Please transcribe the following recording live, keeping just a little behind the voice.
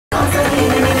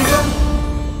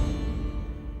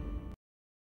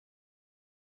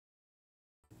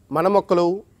మన మొక్కలు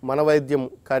మన వైద్యం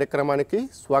కార్యక్రమానికి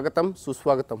స్వాగతం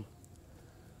సుస్వాగతం.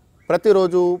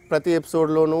 ప్రతిరోజు ప్రతి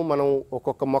ఎపిసోడ్లోనూ మనం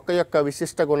ఒక్కొక్క మొక్క యొక్క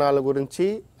విశిష్ట గుణాల గురించి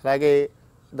అలాగే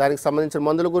దానికి సంబంధించిన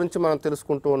మందుల గురించి మనం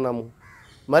తెలుసుకుంటూ ఉన్నాము.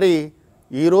 మరి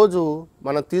ఈరోజు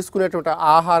మనం తీసుకునేటువంటి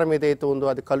ఆహారం ఏదైతే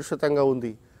ఉందో అది కలుషితంగా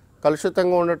ఉంది.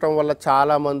 కలుషితంగా ఉండటం వల్ల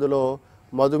చాలా మందిలో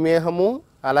మధుమేహము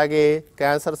అలాగే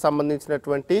క్యాన్సర్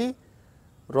సంబంధించినటువంటి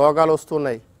రోగాలు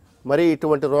వస్తున్నాయి. మరి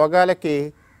ఇటువంటి రోగాలకి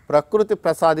ప్రకృతి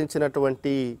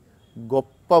ప్రసాదించినటువంటి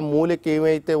గొప్ప మూలిక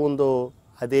ఏమైతే ఉందో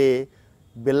అదే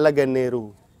బిళ్ళ గన్నేరు.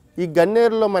 ఈ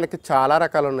గన్నేరులో మనకి చాలా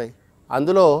రకాలు ఉన్నాయి.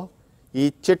 అందులో ఈ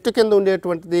చెట్టు కింద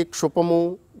ఉండేటువంటిది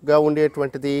క్షుపముగా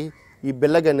ఉండేటువంటిది ఈ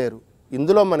బిళ్ళ గన్నేరు.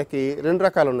 ఇందులో మనకి రెండు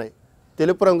రకాలు ఉన్నాయి,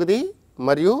 తెలుపు రంగుది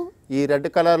మరియు ఈ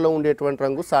రెడ్ కలర్లో ఉండేటువంటి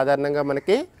రంగు సాధారణంగా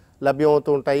మనకి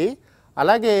లభ్యమవుతూ ఉంటాయి.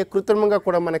 అలాగే కృత్రిమంగా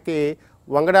కూడా మనకి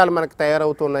వంగడాలు మనకు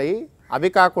తయారవుతున్నాయి. అవి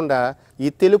కాకుండా ఈ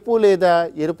తెలుపు లేదా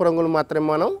ఎరుపు రంగులు మాత్రమే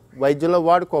మనం వైద్యంలో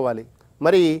వాడుకోవాలి.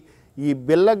 మరి ఈ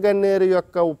బిళ్ళ గన్నేరు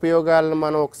యొక్క ఉపయోగాలను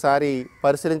మనం ఒకసారి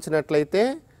పరిశీలించినట్లయితే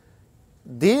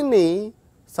దీన్ని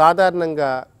సాధారణంగా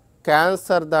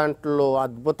క్యాన్సర్ దాంట్లో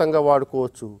అద్భుతంగా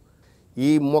వాడుకోవచ్చు.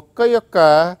 ఈ మొక్క యొక్క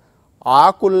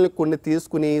ఆకుల్ని కొన్ని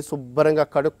తీసుకుని శుభ్రంగా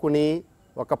కడుక్కుని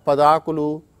ఒక 10 ఆకులు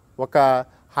ఒక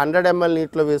 100 ml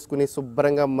నీటిలో వేసుకుని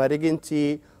శుభ్రంగా మరిగించి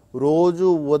రోజు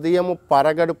ఉదయం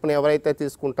పరగడుపున ఎవరైతే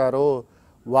తీసుకుంటారో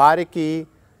వారికి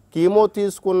కీమో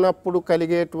తీసుకున్నప్పుడు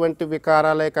కలిగేటువంటి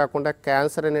వికారాలే కాకుండా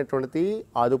క్యాన్సర్ అనేటువంటిది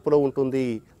అదుపులో ఉంటుంది.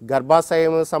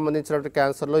 గర్భాశయం సంబంధించినటువంటి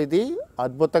క్యాన్సర్లో ఇది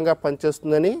అద్భుతంగా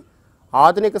పనిచేస్తుందని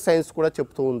ఆధునిక సైన్స్ కూడా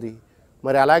చెప్తూ ఉంది.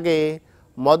 మరి అలాగే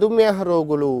మధుమేహ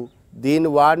రోగులు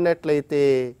దీన్ని వాడినట్లయితే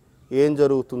ఏం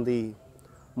జరుగుతుంది?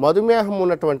 మధుమేహం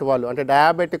ఉన్నటువంటి వాళ్ళు అంటే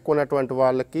డయాబెటిక్ ఉన్నటువంటి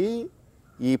వాళ్ళకి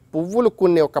ఈ పువ్వులు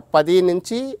కొన్ని ఒక 10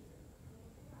 నుంచి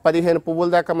 15 పువ్వుల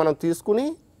దాకా మనం తీసుకుని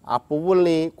ఆ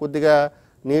పువ్వుల్ని కొద్దిగా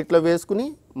నీటిలో వేసుకుని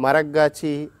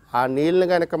మరగ్గాచి ఆ నీళ్ళని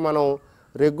కనుక మనం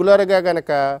రెగ్యులర్గా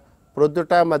కనుక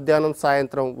ప్రొద్దుట మధ్యాహ్నం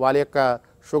సాయంత్రం వాళ్ళ యొక్క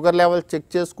షుగర్ లెవెల్ చెక్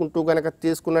చేసుకుంటూ కనుక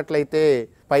తీసుకున్నట్లయితే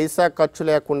పైసా ఖర్చు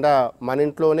లేకుండా మన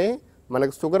ఇంట్లోనే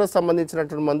మనకు షుగర్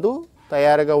సంబంధించినటువంటి మందు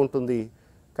తయారుగా ఉంటుంది.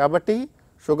 కాబట్టి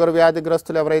షుగర్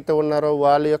వ్యాధిగ్రస్తులు ఎవరైతే ఉన్నారో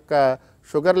వాళ్ళ యొక్క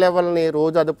షుగర్ లెవెల్ని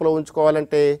రోజు అదుపులో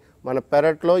ఉంచుకోవాలంటే మన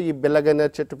పెరట్లో ఈ బిళ్ళ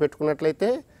గన్నేరు చెట్టు పెట్టుకున్నట్లయితే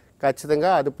ఖచ్చితంగా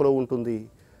అదుపులో ఉంటుంది.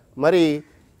 మరి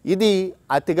ఇది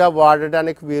అతిగా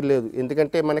వాడడానికి వీల్లేదు,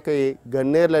 ఎందుకంటే మనకి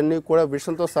గన్నేరులన్నీ కూడా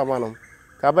విషంతో సమానం.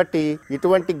 కాబట్టి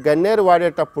ఇటువంటి గన్నేరు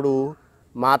వాడేటప్పుడు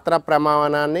మాత్రా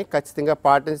ప్రమాణాన్ని ఖచ్చితంగా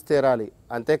పాటించి తీరాలి.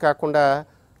 అంతేకాకుండా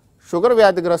షుగర్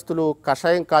వ్యాధిగ్రస్తులు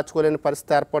కషాయం కాచుకోలేని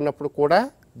పరిస్థితి ఏర్పడినప్పుడు కూడా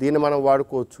దీన్ని మనం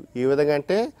వాడుకోవచ్చు. ఈ విధంగా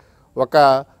అంటే ఒక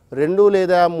 2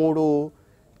 లేదా 3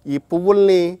 ఈ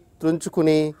పువ్వుల్ని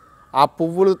తుంచుకుని ఆ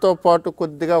పువ్వులతో పాటు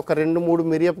కొద్దిగా ఒక 2-3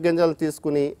 మిరియపు గింజలు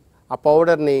తీసుకుని ఆ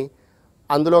పౌడర్ని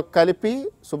అందులో కలిపి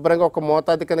శుభ్రంగా ఒక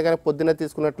మోతాదు కింద కానీ పొద్దున్న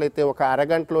తీసుకున్నట్లయితే ఒక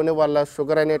అరగంటలోనే వాళ్ళ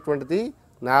షుగర్ అనేటువంటిది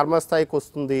నార్మల్ స్థాయికి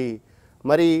వస్తుంది.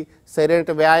 మరి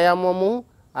సరైన వ్యాయామము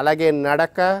అలాగే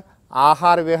నడక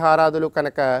ఆహార విహారాదులు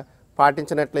కనుక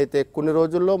పాటించినట్లయితే కొన్ని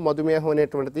రోజుల్లో మధుమేహం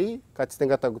అనేటువంటిది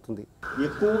ఖచ్చితంగా తగ్గుతుంది.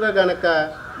 ఎక్కువగా గనక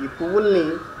ఈ పువ్వుల్ని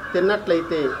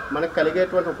తిన్నట్లయితే మనకు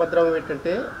కలిగేటువంటి ఉపద్రవం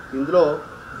ఏంటంటే ఇందులో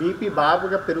బీపీ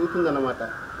బాగా పెరుగుతుందన్నమాట.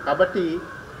 కాబట్టి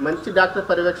మంచి డాక్టర్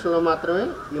పర్యవేక్షణలో మాత్రమే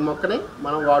ఈ మొక్కని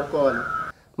మనం వాడుకోవాలి.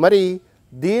 మరి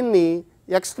దీన్ని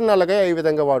ఎక్స్టర్నల్గా ఈ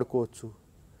విధంగా వాడుకోవచ్చు.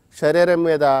 శరీరం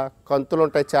మీద కంతులు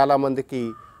ఉంటాయి చాలామందికి,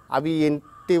 అవి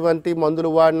ఎటువంటి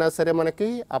మందులు వాడినా సరే మనకి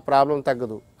ఆ ప్రాబ్లం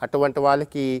తగ్గదు. అటువంటి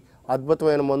వాళ్ళకి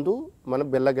అద్భుతమైన మందు మన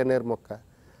బిళ్ళ గన్నేరు మొక్క.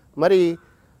 మరి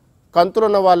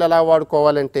కంతులున్న వాళ్ళు ఎలా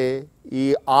వాడుకోవాలంటే ఈ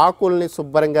ఆకుల్ని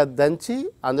శుభ్రంగా దంచి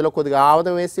అందులో కొద్దిగా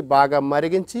ఆవదం వేసి బాగా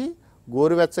మరిగించి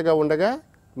గోరువెచ్చగా ఉండగా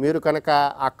మీరు కనుక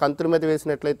ఆ కంతుల మీద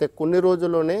వేసినట్లయితే కొన్ని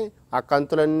రోజుల్లోనే ఆ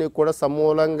కంతులన్నీ కూడా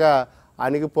సమూలంగా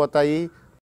అణిగిపోతాయి.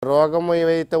 రోగం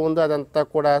ఏవైతే ఉందో అదంతా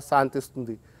కూడా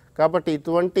శాంతిస్తుంది. కాబట్టి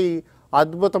ఇటువంటి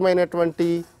అద్భుతమైనటువంటి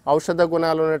ఔషధ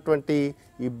గుణాలు ఉన్నటువంటి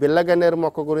ఈ బిళ్ళ గన్నేరు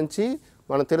మొక్క గురించి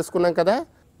మనం తెలుసుకున్నాం కదా.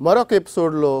 మరొక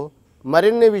ఎపిసోడ్లో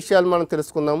మరిన్ని విషయాలు మనం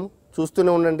తెలుసుకుందాం.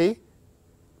 చూస్తూనే ఉండండి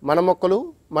మన మొక్కలు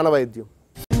మన వైద్యం.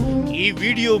 ఈ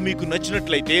వీడియో మీకు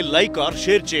నచ్చినట్లయితే లైక్ ఆర్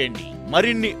షేర్ చేయండి.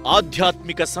 మరిన్ని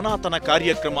ఆధ్యాత్మిక సనాతన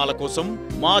కార్యక్రమాల కోసం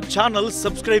మా ఛానల్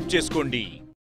సబ్స్క్రైబ్ చేసుకోండి.